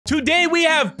Today we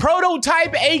have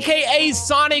Prototype, aka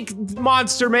Sonic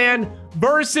Monster Man,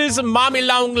 versus Mommy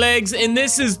Longlegs, and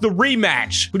this is the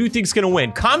rematch. Who do you think is gonna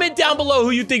win? Comment down below who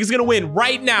you think is gonna win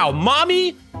right now,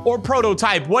 Mommy or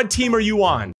Prototype. What team are you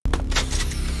on?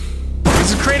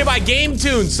 This is created by Game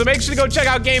Tunes, so make sure to go check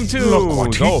out Game Tunes. Look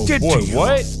what he did to you.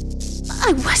 What?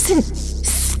 I wasn't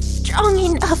strong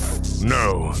enough.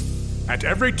 No. At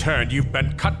every turn, you've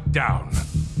been cut down,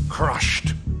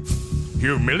 crushed,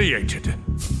 humiliated.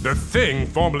 The Thing,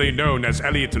 formerly known as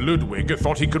Elliot Ludwig,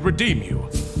 thought he could redeem you.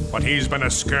 But he's been a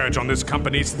scourge on this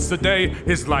company since the day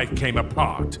his life came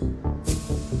apart.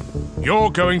 You're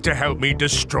going to help me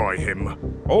destroy him,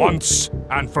 once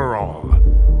and for all.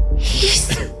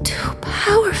 He's too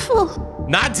powerful.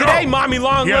 Not today, Mommy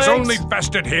Longlegs. He has only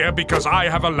festered here because I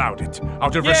have allowed it,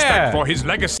 out of respect for his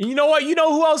legacy. You know what? You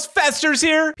know who else festers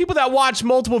here? People that watch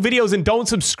multiple videos and don't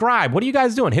subscribe. What are you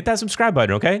guys doing? Hit that subscribe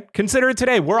button, okay? Consider it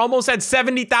today. We're almost at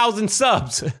 70,000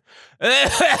 subs.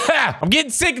 I'm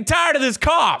getting sick and tired of this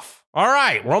cough. All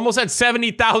right, we're almost at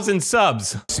 70,000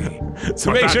 subs.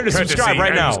 So make sure to subscribe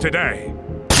right now. Today.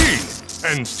 He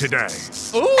ends today.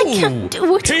 Ooh, I can't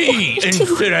do what he ends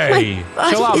today.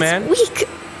 My Chill out, body man. is weak.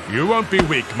 You won't be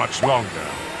weak much longer.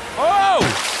 Oh!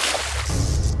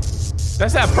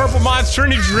 That's that purple monster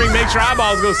energy drink makes your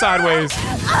eyeballs go sideways.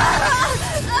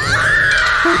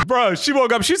 Bro, she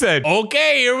woke up, she said,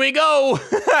 okay, here we go.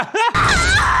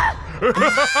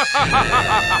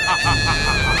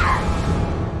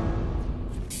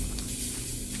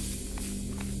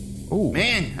 Ooh.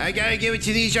 Man, I gotta give it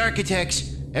to these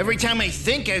architects. Every time I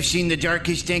think I've seen the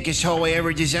darkest, dankest hallway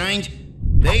ever designed,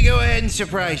 they go ahead and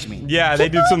surprise me. Yeah, they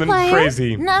did something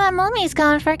crazy. Now that Mommy's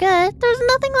gone for good, there's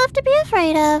nothing left to be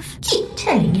afraid of. Keep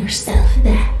telling yourself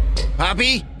that.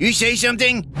 Poppy, you say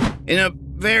something in a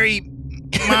very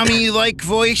mommy-like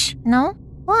voice? No?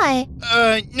 Why?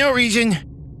 No reason.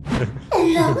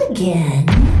 Hello again.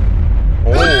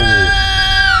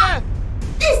 Oh.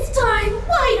 This time,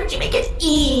 why don't you make it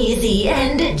easy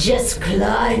and just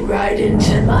climb right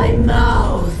into my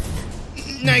mouth?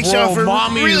 Nice Whoa, offer,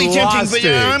 Mommy really tempting, lost but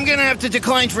it. I'm gonna have to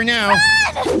decline for now.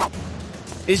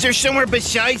 Is there somewhere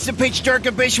besides the pitch dark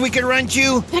abyss we could run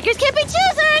to? Pickers can't be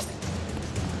choosers!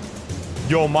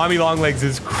 Yo, Mommy Longlegs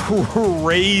is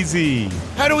crazy.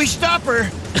 How do we stop her?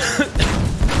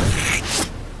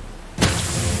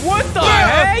 What the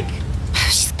heck?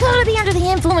 She's gotta be under the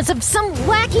influence of some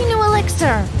wacky new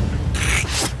elixir.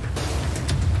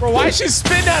 Bro, why is she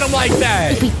spitting at him like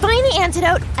that? If we find the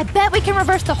antidote, I bet we can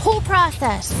reverse the whole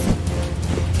process.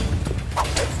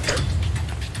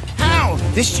 How?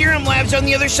 The serum lab's on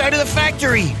the other side of the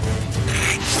factory.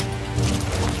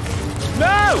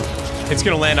 No! It's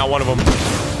gonna land on one of them.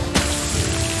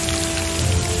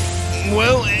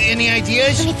 Well, any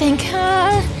ideas? Let me think,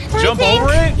 Jump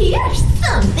over it? Here's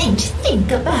something to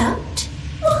think about.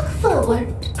 Walk forward,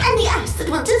 and the acid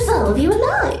will dissolve you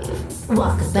alive.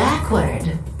 Walk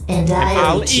backward, and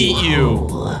I'll eat you.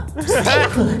 whole. Stay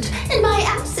put, and my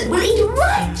acid will eat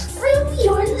right through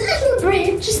your little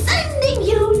bridge, sending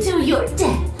you to your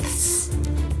deaths.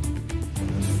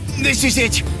 This is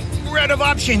it. We're out of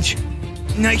options.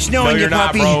 Nice No, knowing you're you, not,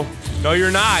 Poppy. bro. No,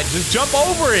 you're not. Just jump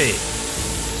over it.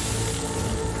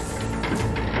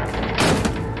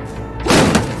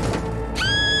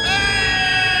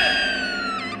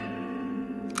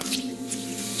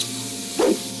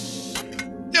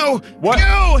 No! What?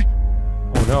 No!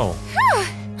 Oh,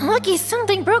 no. Lucky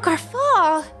something broke our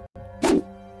fall.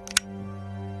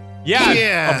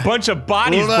 Yeah, a bunch of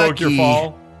bodies broke your Lucky.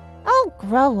 fall. Oh,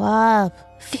 grow up.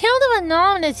 Field of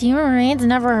Anomalous human remains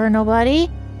never hurt nobody.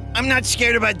 I'm not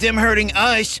scared about them hurting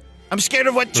us. I'm scared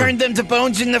of what turned them to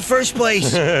bones in the first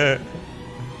place. Oh,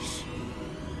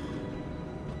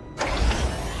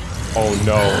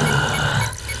 no.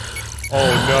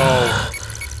 Oh, no.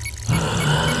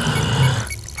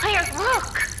 Player,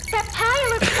 look! That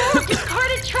pile is full of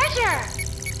discarded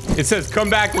treasure! It says come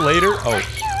back later. Oh.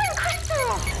 Human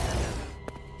crystal!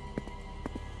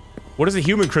 What does a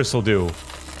human crystal do?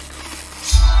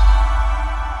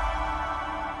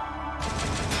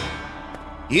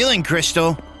 Healing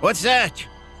crystal? What's that?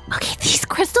 Okay, these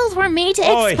crystals were made to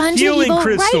Oh, a expunge the healing evil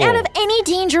crystal. right out of any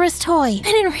dangerous toy. I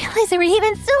didn't realize there were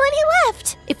even still any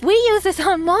left. If we use this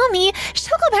on Mommy,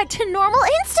 she'll go back to normal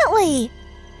instantly.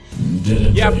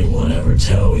 Didn't anyone ever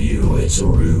tell you it's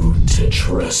rude to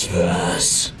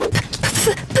trespass? Here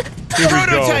we go.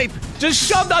 Prototype! Just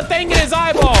shove that thing in his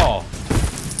eyeball.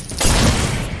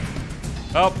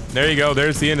 Oh, there you go.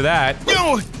 There's the end of that.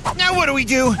 No! Now what do we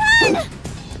do?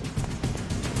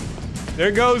 There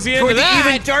goes the end Toward of the that.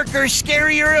 even darker,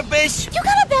 scarier abyss? You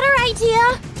got a better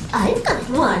idea? I've got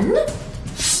one.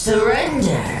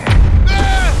 Surrender.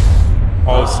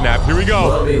 Oh snap! Here we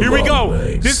go. Mommy Here we go.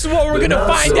 Longlegs, This is what we're the gonna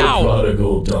find out.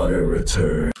 Prodigal daughter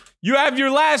return. You have your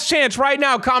last chance right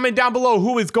now. Comment down below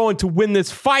who is going to win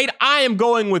this fight. I am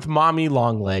going with Mommy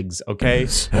Longlegs, okay?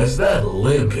 Has that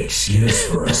limp excuse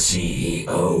for a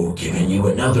CEO given you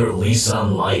another lease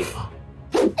on life?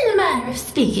 In a manner of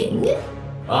speaking.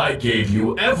 I gave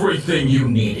you everything you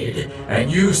needed,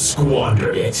 and you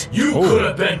squandered it. You could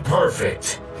have been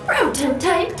perfect.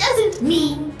 Prototype doesn't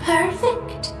mean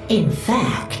perfect. In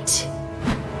fact,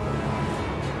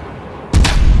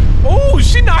 Oh,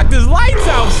 she knocked his lights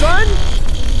out, son.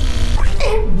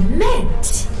 they're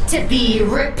meant to be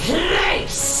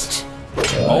replaced.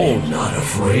 I'm not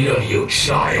afraid of you,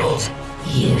 child.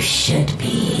 You should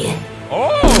be.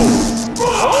 Oh.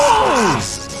 Oh.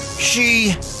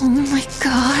 She... Oh my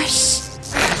gosh.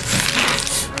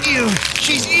 Ew,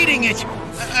 she's eating it.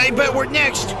 I bet we're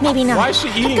next. Maybe not. Why is she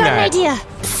eating I've got that? an idea.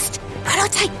 Psst.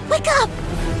 Prototype, wake up.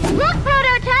 Look,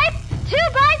 Prototype! 2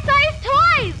 bite-sized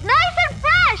toys! Nice and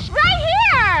fresh! Right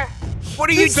here! What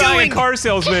are you This guy, a doing? car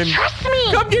salesman. Trust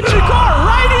me! Come get your car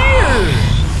right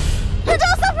here.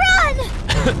 Joseph, run!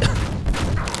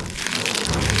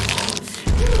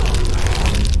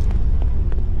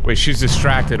 Wait, she's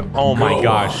distracted. Oh my Go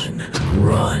gosh. on,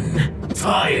 run.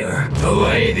 Fire.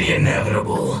 Delay the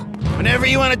inevitable. Whenever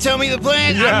you want to tell me the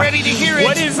plan, Yeah. I'm ready to hear it.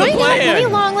 What is the Right now, Mommy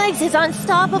plan? Longlegs is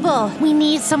unstoppable. We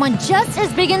need someone just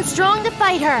as big and strong to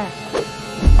fight her.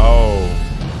 Oh.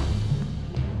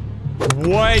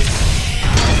 What?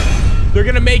 They're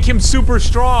gonna make him super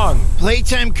strong.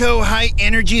 Playtime Co. High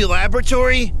Energy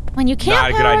Laboratory? When you Not can't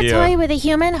a good power a idea. toy with a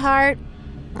human heart,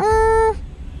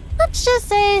 let's just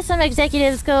say some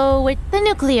executives go with the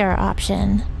nuclear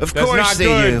option. Of That's course not they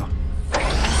good. do.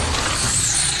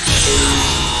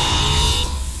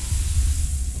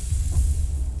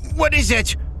 What is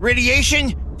it?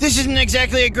 Radiation? This isn't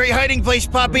exactly a great hiding place,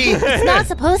 Poppy. It's not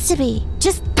supposed to be.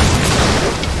 Just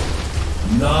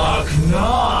Knock.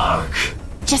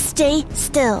 stay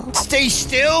still. Stay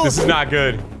still? This is not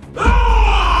good.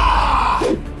 Ah!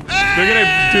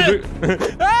 They're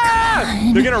gonna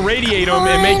Ah! They're gonna radiate him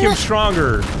and make him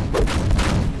stronger.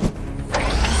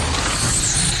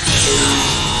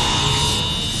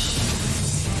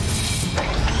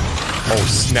 Oh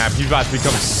snap! He's about to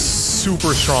become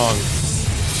super strong.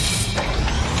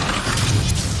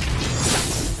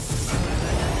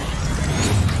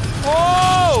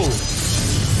 Oh!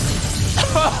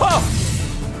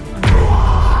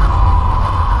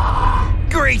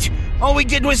 Great! All we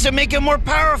did was to make him more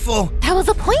powerful. That was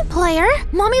a point, player.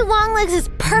 Mommy Longlegs is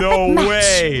perfect No match.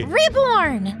 way.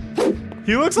 Reborn.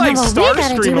 He looks like Now what we gotta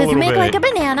Starscream do a is little make bit. like a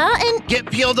banana and Get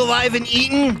peeled alive and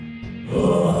eaten?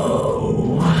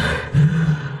 Oh,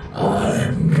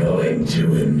 I'm going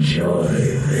to enjoy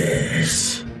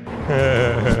this.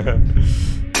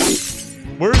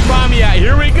 Where's Mommy at?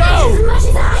 Here we go! As much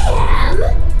as I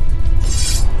am.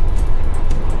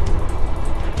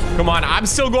 Come on, I'm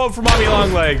still going for Mommy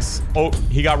Longlegs. Oh,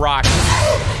 he got rocked.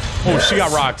 Oh, she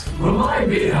got rocked. Remind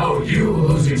me how you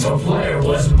losing to Flair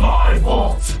was my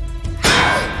fault.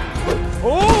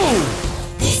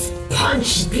 Oh! This punch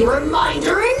should be a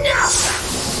reminder enough.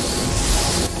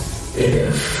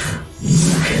 If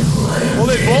you can land Well,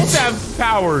 they it. both have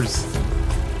powers.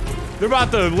 They're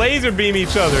about to laser beam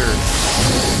each other.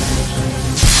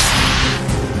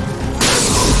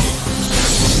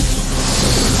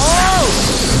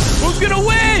 Oh! Who's gonna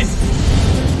win?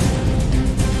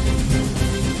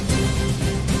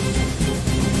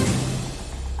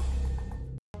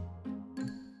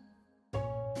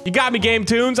 You got me, Game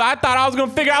Tunes. I thought I was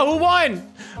gonna figure out who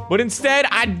won, but instead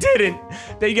I didn't.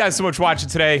 Thank you guys so much for watching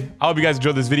today. I hope you guys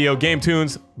enjoyed this video. Game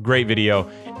Tunes, great video.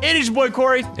 It is your boy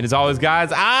Corey, and as always,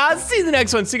 guys, I'll see you in the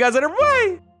next one. See you guys later.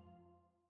 Bye.